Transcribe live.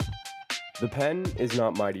The pen is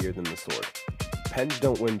not mightier than the sword. Pens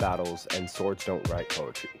don't win battles, and swords don't write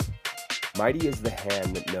poetry. Mighty is the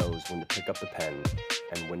hand that knows when to pick up the pen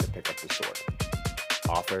and when to pick up the sword.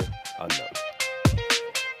 Author unknown.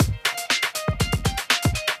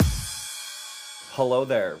 Hello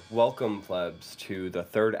there. Welcome, plebs, to the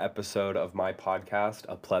third episode of my podcast,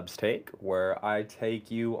 A Pleb's Take, where I take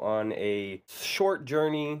you on a short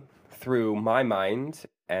journey through my mind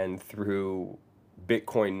and through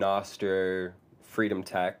Bitcoin, Nostr, Freedom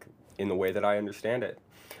Tech in the way that I understand it.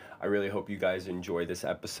 I really hope you guys enjoy this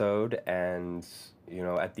episode, and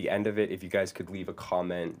at the end of it, if you guys could leave a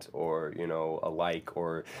comment or a like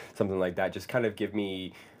or something like that, just kind of give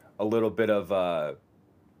me a little bit of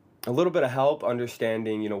help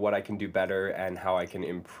understanding what I can do better and how I can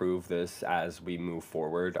improve this as we move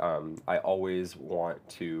forward. I always want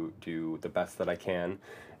to do the best that I can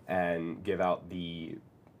and give out the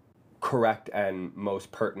correct and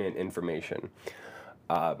most pertinent information.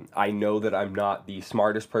 I know that I'm not the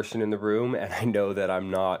smartest person in the room, and I know that I'm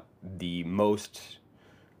not the most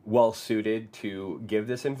well-suited to give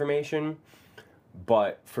this information,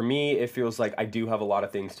 but for me, it feels like I do have a lot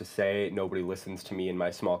of things to say. Nobody listens to me in my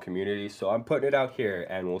small community, so I'm putting it out here,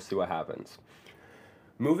 and we'll see what happens.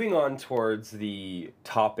 Moving on towards the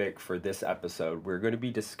topic for this episode, we're going to be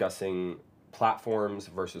discussing platforms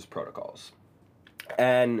versus protocols.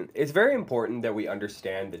 And it's very important that we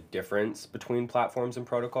understand the difference between platforms and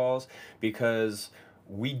protocols, because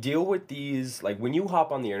we deal with these, like when you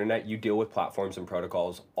hop on the internet, you deal with platforms and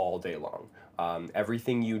protocols all day long.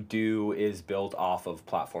 Everything you do is built off of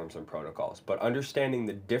platforms and protocols, but understanding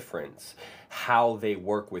the difference, how they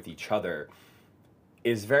work with each other,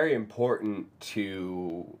 is very important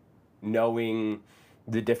to knowing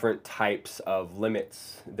the different types of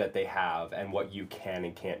limits that they have and what you can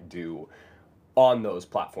and can't do on those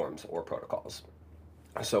platforms or protocols.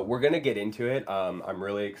 So we're going to get into it. I'm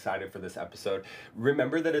really excited for this episode.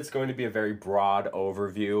 Remember that it's going to be a very broad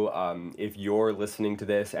overview. If you're listening to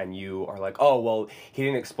this and you are like, oh, well, he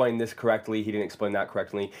didn't explain this correctly, he didn't explain that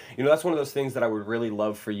correctly, that's one of those things that I would really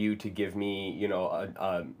love for you to give me,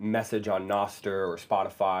 a message on Nostr or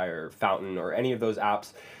Spotify or Fountain or any of those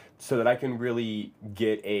apps, so that I can really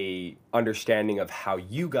get a understanding of how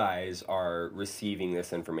you guys are receiving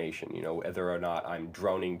this information, whether or not I'm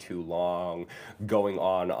droning too long, going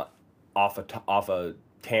on off a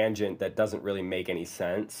tangent that doesn't really make any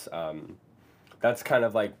sense. That's kind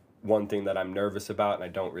of like one thing that I'm nervous about, and I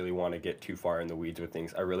don't really want to get too far in the weeds with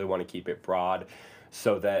things. I really want to keep it broad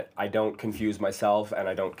so that I don't confuse myself and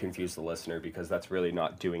I don't confuse the listener, because that's really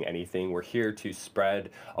not doing anything. We're here to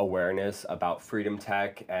spread awareness about Freedom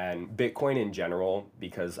Tech and Bitcoin in general,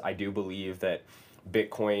 because I do believe that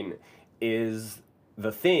Bitcoin is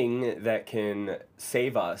the thing that can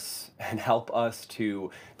save us and help us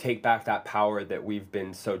to take back that power that we've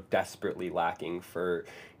been so desperately lacking for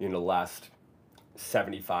the last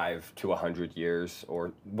 75 to 100 years,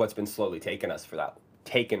 or what's been slowly taken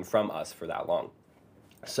from us for that long.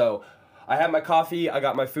 So I had my coffee, I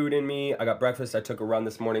got my food in me, I got breakfast, I took a run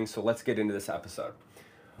this morning, so let's get into this episode.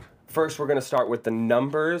 First, we're going to start with the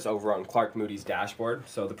numbers over on Clark Moody's dashboard.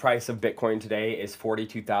 So the price of Bitcoin today is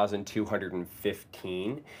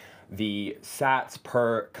 $42,215. The sats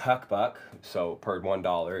per cuckbuck, so per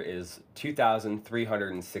 $1, is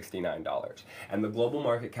 $2,369. And the global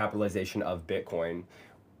market capitalization of Bitcoin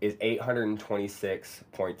is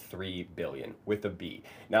 826.3 billion with a B.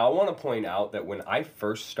 Now, I want to point out that when I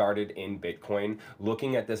first started in Bitcoin,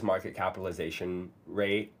 looking at this market capitalization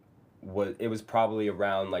rate, it was probably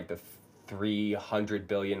around like the 300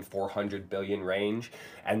 billion, 400 billion range,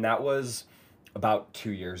 and that was about 2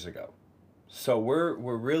 years ago. So we're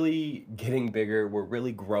really getting bigger, we're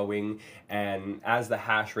really growing, and as the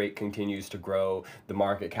hash rate continues to grow, the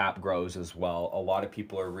market cap grows as well. A lot of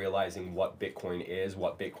people are realizing what Bitcoin is,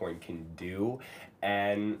 what Bitcoin can do,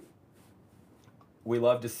 and we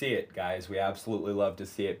love to see it, guys. We absolutely love to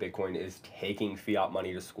see it. Bitcoin is taking fiat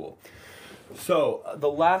money to school. So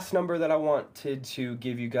the last number that I wanted to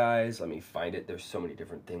give you guys, let me find it. There's so many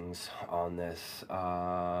different things on this.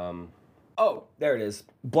 Oh, there it is.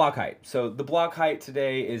 Block height. So the block height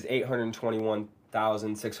today is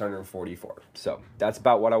 821,644. So that's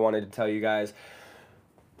about what I wanted to tell you guys.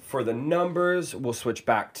 For the numbers, we'll switch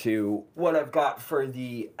back to what I've got for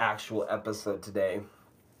the actual episode today.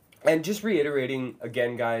 And just reiterating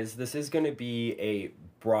again, guys, this is going to be a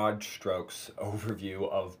broad strokes overview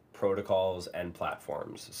of protocols and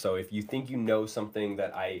platforms. So if you think you know something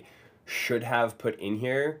that I should have put in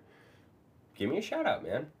here, give me a shout out,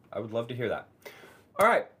 man. I would love to hear that. All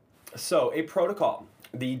right, so a protocol.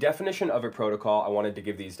 The definition of a protocol, I wanted to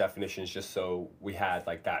give these definitions just so we had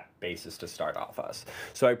like that basis to start off us.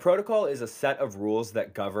 So a protocol is a set of rules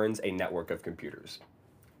that governs a network of computers.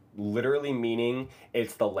 Literally meaning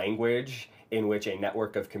it's the language in which a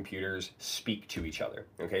network of computers speak to each other.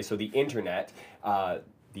 Okay, so the internet,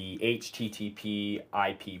 the HTTP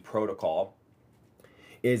IP protocol,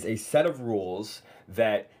 is a set of rules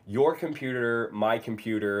that your computer, my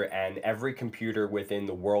computer, and every computer within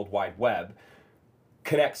the World Wide Web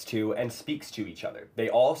connects to and speaks to each other. They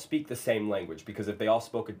all speak the same language, because if they all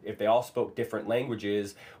spoke different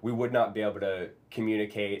languages, we would not be able to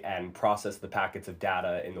communicate and process the packets of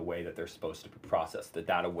data in the way that they're supposed to be processed. The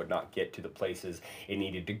data would not get to the places it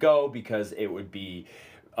needed to go, because it would be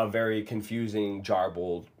a very confusing,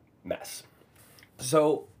 jarbled mess.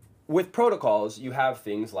 So with protocols, you have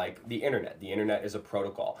things like the internet. The internet is a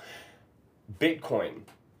protocol. Bitcoin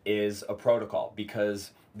is a protocol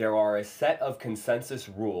because there are a set of consensus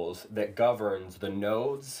rules that governs the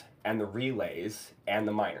nodes and the relays and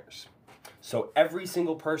the miners. So every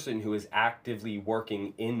single person who is actively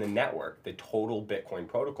working in the network, the total Bitcoin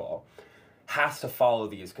protocol, has to follow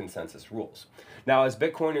these consensus rules. Now, as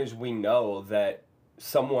Bitcoiners, we know that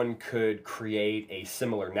someone could create a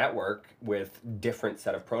similar network with different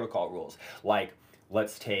set of protocol rules. Like,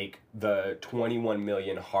 let's take the 21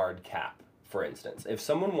 million hard cap, for instance. If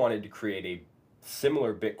someone wanted to create a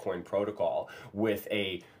similar Bitcoin protocol with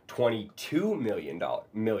a 22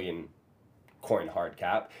 million coin hard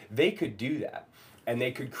cap, they could do that. And they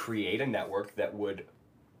could create a network that would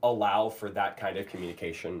allow for that kind of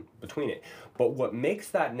communication between it. But what makes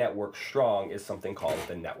that network strong is something called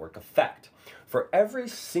the network effect. For every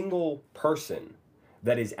single person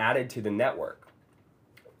that is added to the network,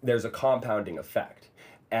 there's a compounding effect.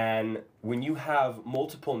 And when you have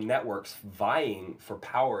multiple networks vying for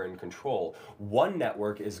power and control, one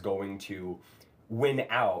network is going to win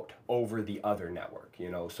out over the other network, you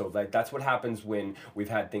know? So like that's what happens when we've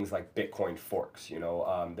had things like Bitcoin forks, you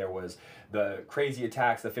know? There was the crazy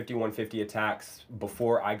attacks, the 5150 attacks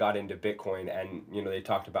before I got into Bitcoin, and you know, they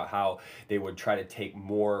talked about how they would try to take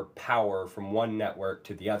more power from one network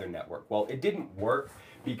to the other network. Well, it didn't work,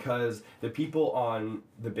 because the people on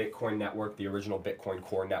the Bitcoin network, the original Bitcoin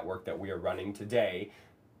Core network that we are running today,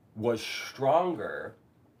 was stronger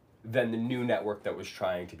than the new network that was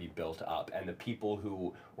trying to be built up. And the people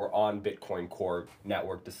who were on Bitcoin Core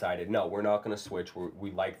network decided, no, we're not going to switch.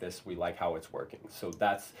 We like this. We like how it's working. So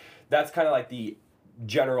that's kind of like the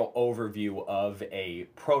general overview of a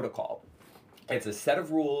protocol. It's a set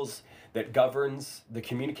of rules that governs the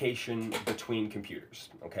communication between computers.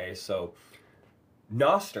 Okay, so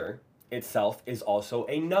Nostr itself is also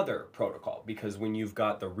another protocol, because when you've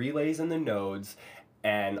got the relays and the nodes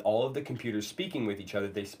and all of the computers speaking with each other,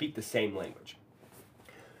 they speak the same language.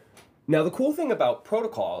 Now, the cool thing about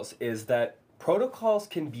protocols is that protocols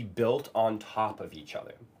can be built on top of each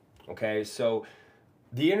other. Okay, so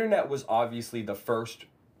the internet was obviously the first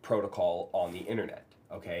protocol on the internet.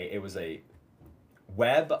 Okay, it was a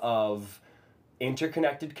web of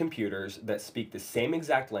interconnected computers that speak the same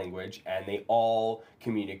exact language, and they all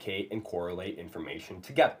communicate and correlate information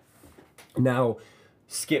together. Now,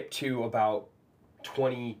 skip to about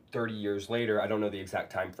 20, 30 years later, I don't know the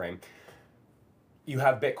exact time frame, you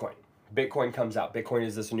have Bitcoin. Bitcoin comes out. Bitcoin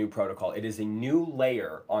is this new protocol. It is a new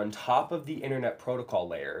layer on top of the internet protocol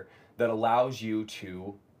layer that allows you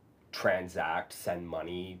to transact, send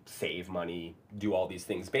money, save money, do all these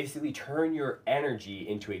things. Basically turn your energy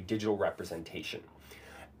into a digital representation.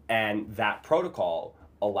 And that protocol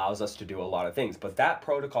allows us to do a lot of things. But that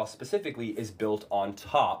protocol specifically is built on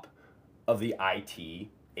top of the IT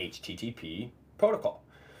HTTP protocol.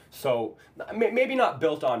 So maybe not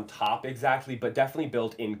built on top exactly, but definitely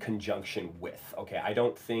built in conjunction with. Okay, I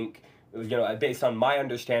don't think, you know, based on my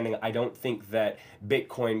understanding, I don't think that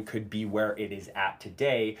Bitcoin could be where it is at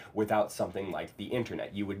today without something like the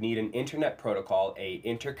internet. You would need an internet protocol, a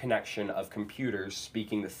interconnection of computers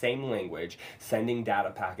speaking the same language, sending data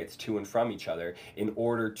packets to and from each other in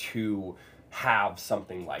order to have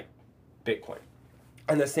something like Bitcoin.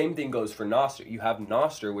 And the same thing goes for Nostr. You have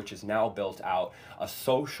Nostr, which is now built out a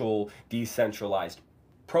social decentralized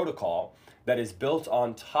protocol that is built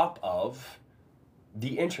on top of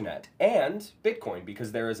the internet and Bitcoin,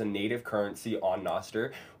 because there is a native currency on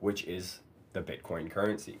Nostr, which is the Bitcoin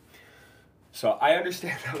currency. So I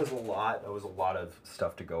understand that was a lot. That was a lot of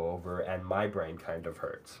stuff to go over, and my brain kind of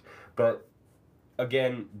hurts. But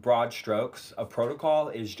again, broad strokes, a protocol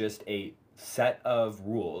is just a set of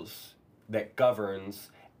rules that governs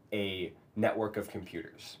a network of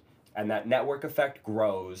computers. And that network effect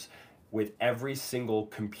grows with every single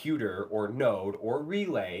computer or node or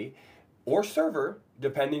relay or server,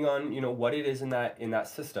 depending on, what it is in that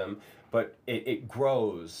system, but it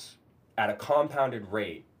grows at a compounded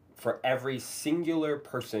rate for every singular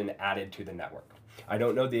person added to the network. I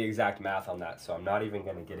don't know the exact math on that, so I'm not even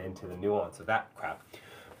going to get into the nuance of that crap.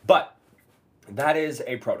 But that is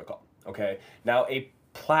a protocol, okay? Now, a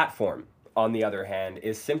platform, on the other hand,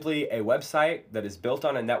 is simply a website that is built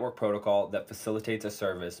on a network protocol that facilitates a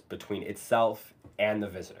service between itself and the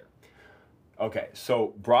visitor. Okay,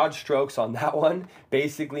 so broad strokes on that one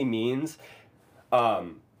basically means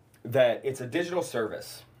that it's a digital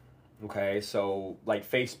service. Okay, so like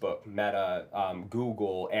Facebook, Meta,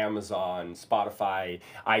 Google, Amazon, Spotify,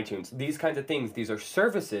 iTunes, these kinds of things, these are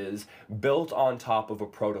services built on top of a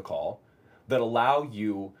protocol that allow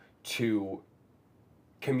you to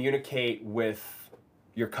communicate with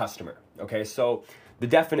your customer. Okay, so the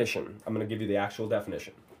definition, I'm going to give you the actual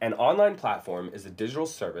definition. An online platform is a digital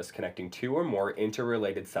service connecting two or more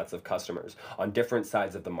interrelated sets of customers on different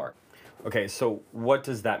sides of the market. Okay, so what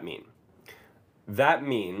does that mean? That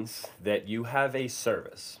means that you have a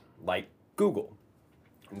service like Google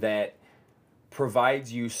that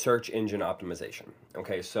provides you search engine optimization.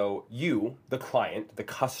 Okay, so you, the client, the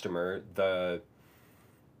customer, the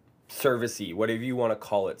servicee, whatever you want to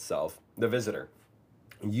call itself, the visitor,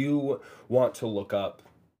 you want to look up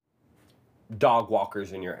dog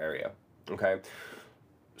walkers in your area. Okay,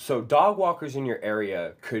 so dog walkers in your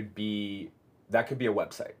area could be a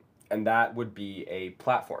website, and that would be a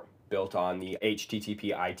platform built on the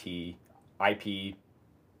HTTP IP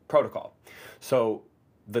protocol. So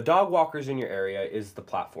the dog walkers in your area is the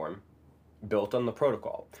platform built on the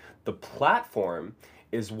protocol. The platform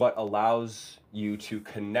is what allows you to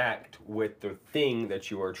connect with the thing that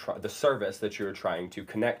the service that you are trying to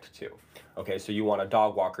connect to. Okay, so you want a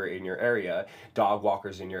dog walker in your area. Dog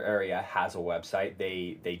walkers in your area has a website.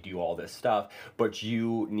 They do all this stuff, but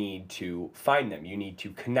you need to find them. You need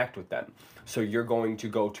to connect with them. So you're going to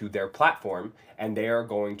go to their platform, and they are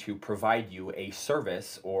going to provide you a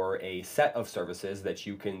service or a set of services that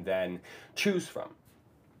you can then choose from.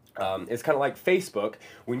 It's kind of like Facebook.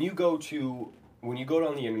 When you go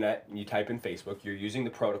on the internet and you type in Facebook, you're using the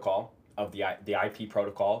protocol of the IP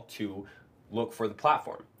protocol to look for the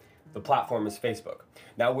platform. The platform is Facebook.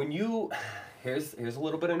 Now, here's a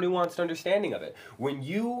little bit of nuanced understanding of it. When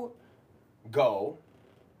you go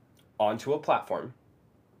onto a platform,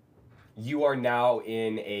 you are now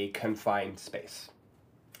in a confined space,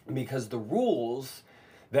 because the rules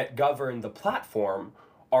that govern the platform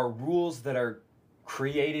are rules that are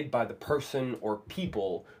created by the person or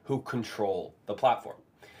people who control the platform.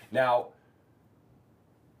 Now,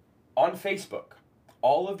 on Facebook,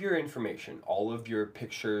 all of your information, all of your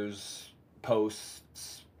pictures,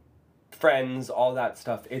 posts, friends, all that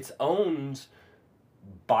stuff, it's owned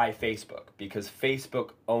by Facebook, because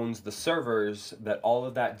Facebook owns the servers that all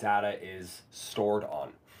of that data is stored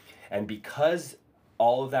on. And because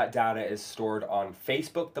all of that data is stored on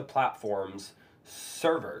Facebook, the platform's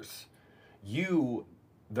servers, you,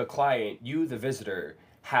 the client, you, the visitor,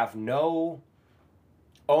 have no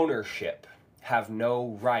ownership, have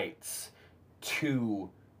no rights to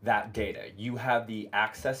that data. You have the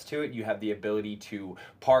access to it, you have the ability to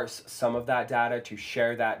parse some of that data, to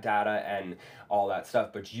share that data and all that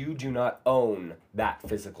stuff, but you do not own that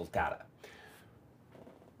physical data.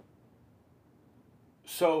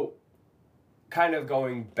 So, kind of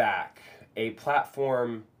going back, a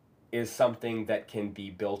platform is something that can be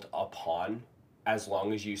built upon as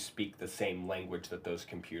long as you speak the same language that those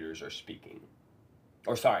computers are speaking.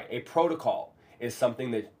 Or sorry, a protocol is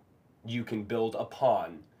something that you can build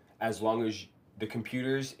upon as long as the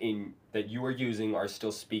computers that you are using are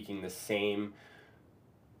still speaking the same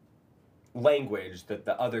language that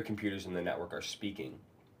the other computers in the network are speaking.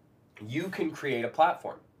 You can create a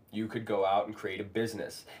platform. You could go out and create a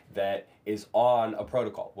business that is on a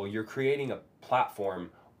protocol. Well, you're creating a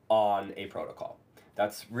platform on a protocol.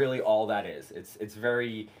 That's really all that is. It's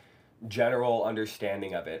very general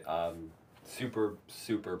understanding of it, super,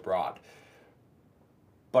 super broad.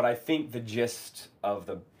 But I think the gist of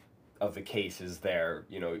the case is there.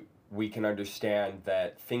 We can understand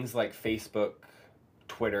that things like Facebook,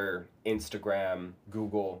 Twitter, Instagram,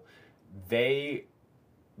 Google,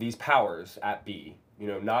 these powers at B,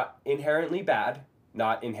 not inherently bad,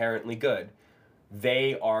 not inherently good,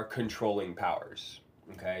 they are controlling powers.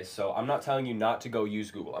 Okay, so I'm not telling you not to go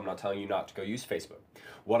use Google. I'm not telling you not to go use Facebook.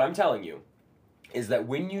 What I'm telling you is that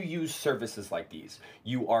when you use services like these,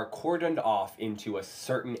 you are cordoned off into a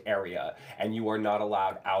certain area and you are not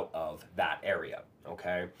allowed out of that area,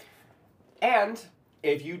 okay? And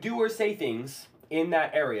if you do or say things in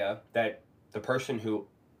that area that the person who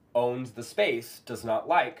owns the space does not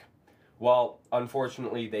like, Well,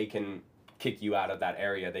 unfortunately, they can kick you out of that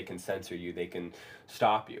area, they can censor you, they can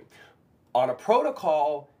stop you. On a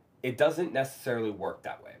protocol, it doesn't necessarily work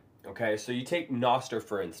that way. Okay, so you take Nostr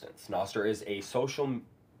for instance. Nostr is a social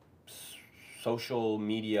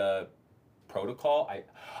media protocol.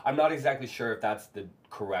 I'm not exactly sure if that's the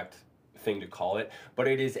correct thing to call it, but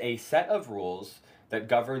it is a set of rules that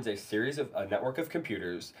governs a network of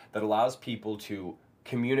computers that allows people to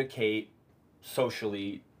communicate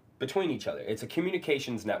socially between each other. It's a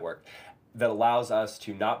communications network that allows us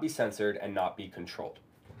to not be censored and not be controlled.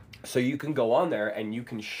 So you can go on there and you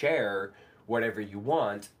can share whatever you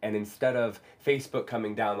want, and instead of Facebook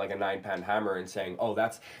coming down like a 9-pound hammer and saying, "Oh,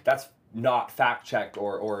 that's not fact checked,"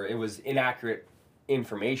 or it was inaccurate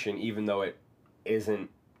information, even though it isn't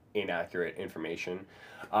inaccurate information.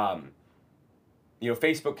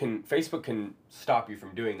 Facebook can stop you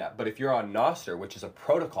from doing that. But if you're on Nostr, which is a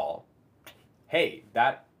protocol, hey,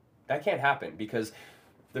 that can't happen, because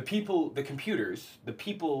the computers, the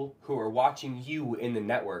people who are watching you in the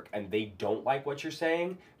network and they don't like what you're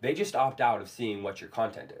saying, they just opt out of seeing what your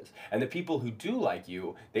content is. And the people who do like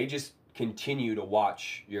you, they just continue to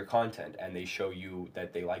watch your content and they show you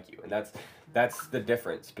that they like you. And that's the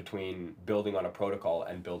difference between building on a protocol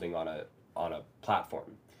and building on a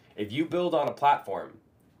platform. If you build on a platform,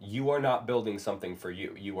 you are not building something for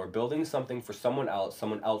you. You are building something for someone else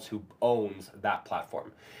who owns that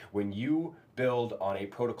platform. When you build on a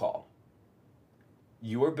protocol,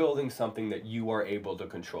 you are building something that you are able to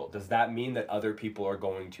control. Does that mean that other people are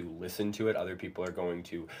going to listen to it? Other people are going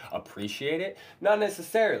to appreciate it? Not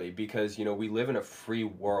necessarily, because, we live in a free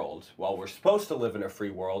world. Well, we're supposed to live in a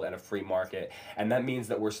free world and a free market, and that means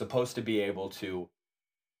that we're supposed to be able to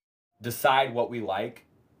decide what we like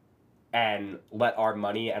and let our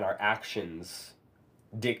money and our actions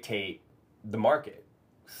dictate the market.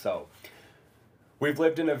 So we've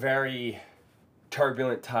lived in a very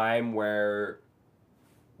turbulent time where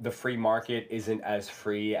the free market isn't as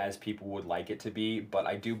free as people would like it to be, but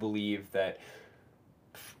I do believe that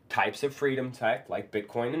types of freedom tech like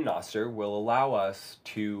Bitcoin and Nostr will allow us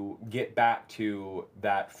to get back to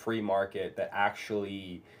that free market that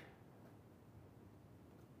actually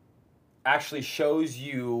shows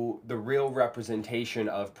you the real representation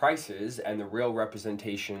of prices and the real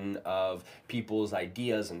representation of people's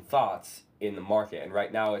ideas and thoughts in the market. And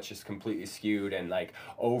right now it's just completely skewed and like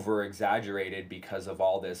over exaggerated because of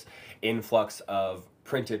all this influx of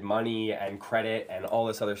printed money and credit and all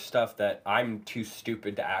this other stuff that I'm too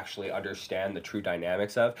stupid to actually understand the true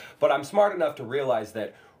dynamics of. But I'm smart enough to realize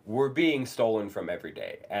that we're being stolen from every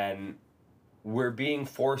day, and we're being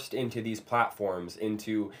forced into these platforms,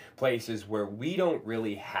 into places where we don't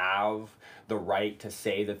really have the right to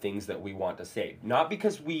say the things that we want to say. Not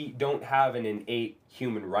because we don't have an innate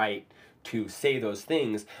human right to say those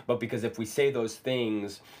things, but because if we say those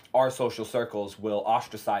things, our social circles will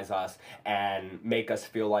ostracize us and make us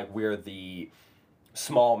feel like we're the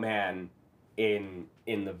small man in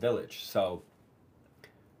the village. So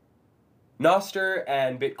Nostr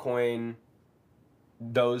and Bitcoin,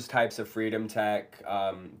 those types of freedom tech,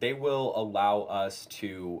 they will allow us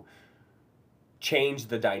to change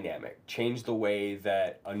the dynamic, change the way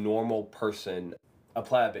that a normal person, a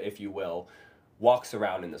pleb, if you will, walks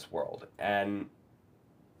around in this world. And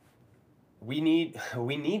we need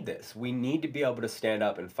this. We need to be able to stand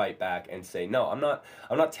up and fight back and say, no, I'm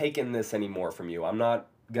not taking this anymore from you. I'm not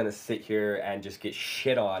gonna sit here and just get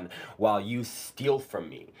shit on while you steal from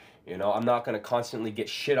me. I'm not going to constantly get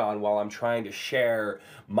shit on while I'm trying to share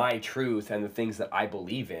my truth and the things that I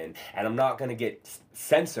believe in. And I'm not going to get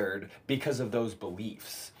censored because of those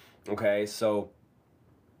beliefs. Okay, so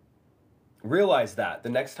realize that the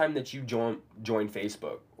next time that you join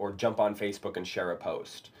Facebook or jump on Facebook and share a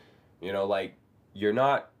post, you're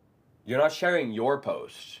not sharing your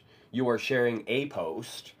post. You are sharing a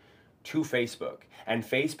post to Facebook. And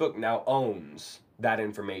Facebook now owns that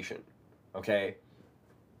information. Okay?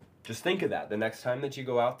 Just think of that the next time that you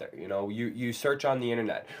go out there. You search on the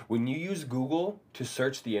internet. When you use Google to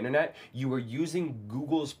search the internet, you are using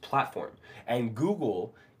Google's platform. And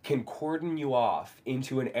Google can cordon you off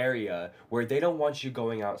into an area where they don't want you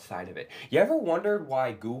going outside of it. You ever wondered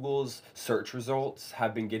why Google's search results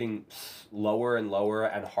have been getting lower and lower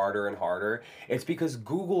and harder? It's because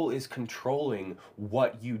Google is controlling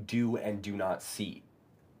what you do and do not see.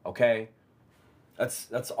 Okay?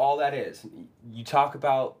 That's all that is. You talk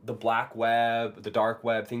about the black web, the dark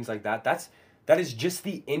web, things like that. That is just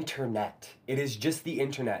the internet. It is just the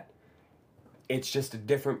internet. It's just a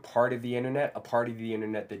different part of the internet, a part of the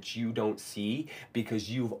internet that you don't see because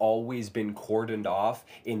you've always been cordoned off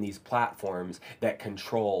in these platforms that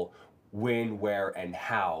control when, where, and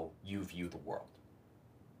how you view the world.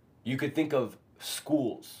 You could think of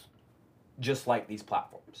schools just like these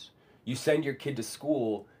platforms. You send your kid to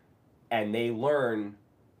school and they learn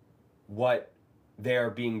what they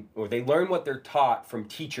learn what they're taught from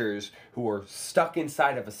teachers who are stuck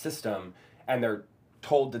inside of a system, and they're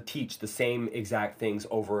told to teach the same exact things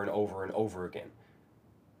over and over and over again.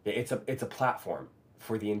 It's a platform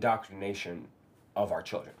for the indoctrination of our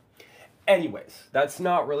children. Anyways, that's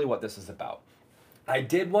not really what this is about. I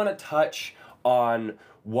did want to touch on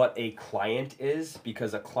what a client is,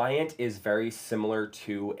 because a client is very similar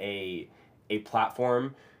to a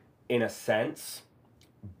platform in a sense,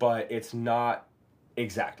 but it's not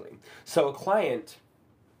exactly. So a client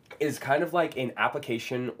is kind of like an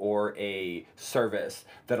application or a service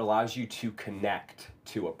that allows you to connect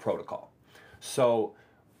to a protocol. So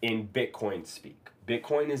in Bitcoin speak,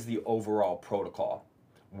 Bitcoin is the overall protocol,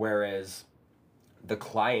 whereas the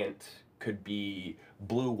client could be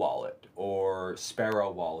Blue Wallet or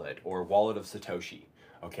Sparrow Wallet or Wallet of Satoshi,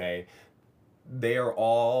 okay? They are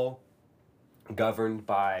all governed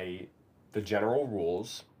by the general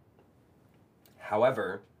rules.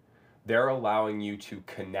 However, they're allowing you to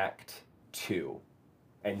connect to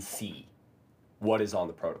and see what is on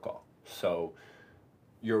the protocol. So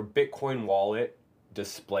your Bitcoin wallet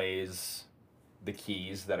displays the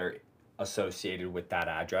keys that are associated with that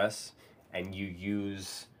address, and you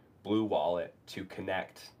use Blue Wallet to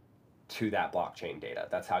connect to that blockchain data.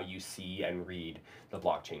 That's how you see and read the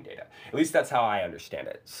blockchain data. At least that's how I understand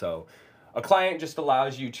it. So a client just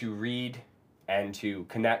allows you to read and to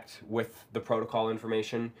connect with the protocol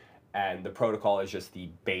information, and the protocol is just the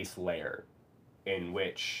base layer in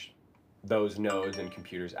which those nodes and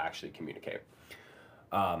computers actually communicate.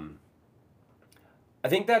 I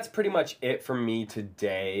think that's pretty much it for me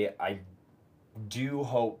today. I do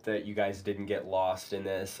hope that you guys didn't get lost in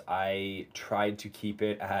this. I tried to keep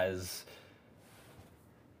it as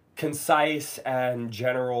concise and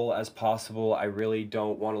general as possible. I really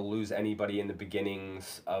don't want to lose anybody in the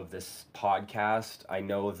beginnings of this podcast. I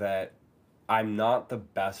know that I'm not the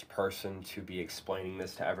best person to be explaining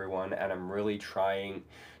this to everyone, and I'm really trying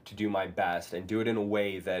to do my best and do it in a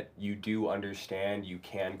way that you do understand, you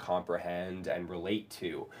can comprehend, and relate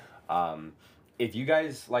to. If you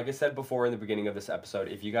guys, like I said before in the beginning of this episode,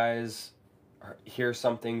 if you guys hear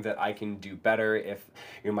something that I can do better, if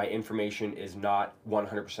my information is not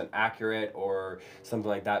 100% accurate or something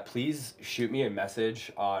like that, please shoot me a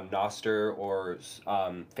message on Nostr or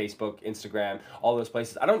Facebook, Instagram, all those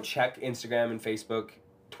places. I don't check Instagram and Facebook,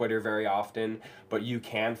 Twitter very often, but you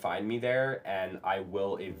can find me there, and I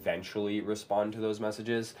will eventually respond to those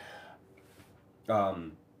messages.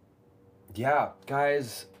 Yeah,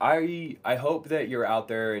 guys, I hope that you're out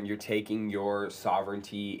there and you're taking your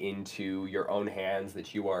sovereignty into your own hands,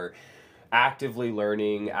 that you are actively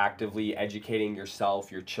learning, actively educating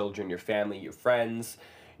yourself, your children, your family, your friends,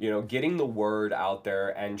 getting the word out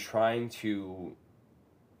there and trying to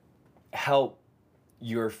help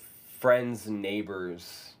your friends and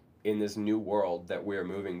neighbors in this new world that we're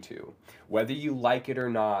moving to. Whether you like it or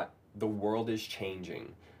not, the world is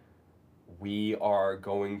changing. We are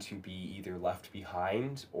going to be either left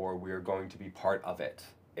behind or we're going to be part of it.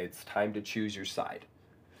 It's time to choose your side.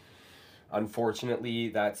 Unfortunately,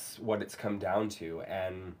 that's what it's come down to.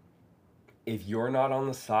 And if you're not on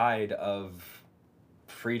the side of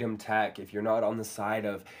freedom tech, if you're not on the side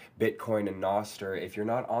of Bitcoin and Nostr, if you're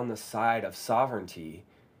not on the side of sovereignty,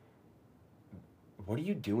 what are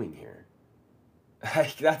you doing here?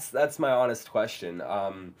 That's my honest question.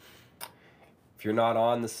 If you're not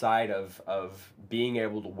on the side of being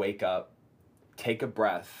able to wake up, take a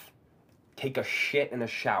breath, take a shit in a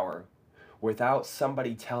shower without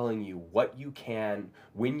somebody telling you what you can,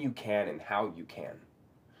 when you can, and how you can,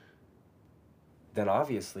 then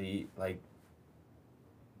obviously,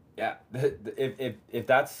 if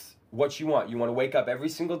that's what you want to wake up every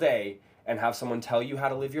single day and have someone tell you how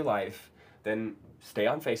to live your life, then stay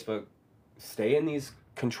on Facebook, stay in these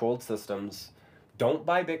controlled systems, don't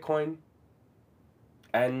buy Bitcoin,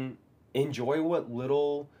 and enjoy what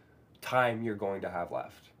little time you're going to have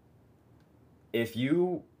left. If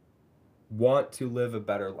you want to live a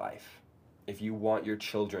better life, if you want your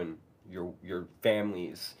children, your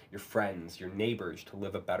families, your friends, your neighbors to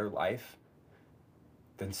live a better life,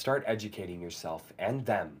 then start educating yourself and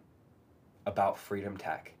them about freedom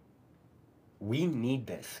tech. We need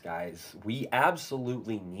this, guys. We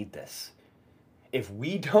absolutely need this. If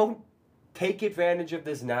we don't take advantage of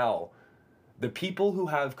this now, the people who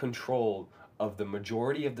have control of the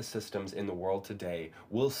majority of the systems in the world today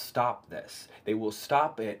will stop this. They will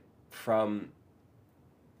stop it from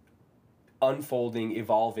unfolding,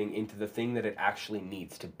 evolving into the thing that it actually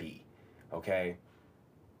needs to be. Okay?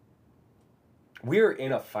 We're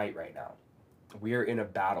in a fight right now. We are in a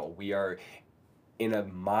battle. We are in a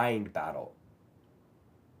mind battle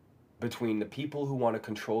between the people who want to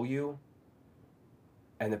control you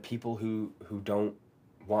and the people who don't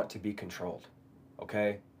want to be controlled.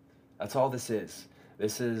 Okay? That's all this is.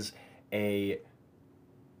 This is a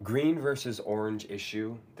green versus orange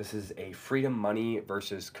issue. This is a freedom money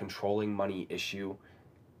versus controlling money issue.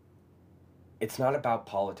 It's not about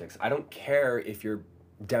politics. I don't care if you're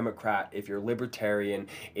Democrat, if you're Libertarian,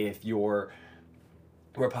 if you're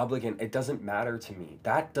Republican. It doesn't matter to me.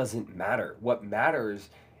 That doesn't matter. What matters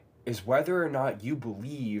is whether or not you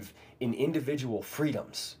believe in individual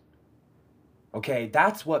freedoms. Okay?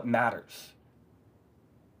 That's what matters.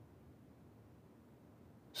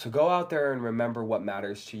 So go out there and remember what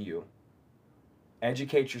matters to you.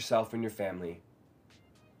 Educate yourself and your family.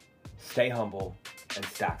 Stay humble and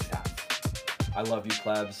stack stats. I love you,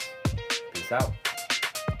 plebs. Peace out.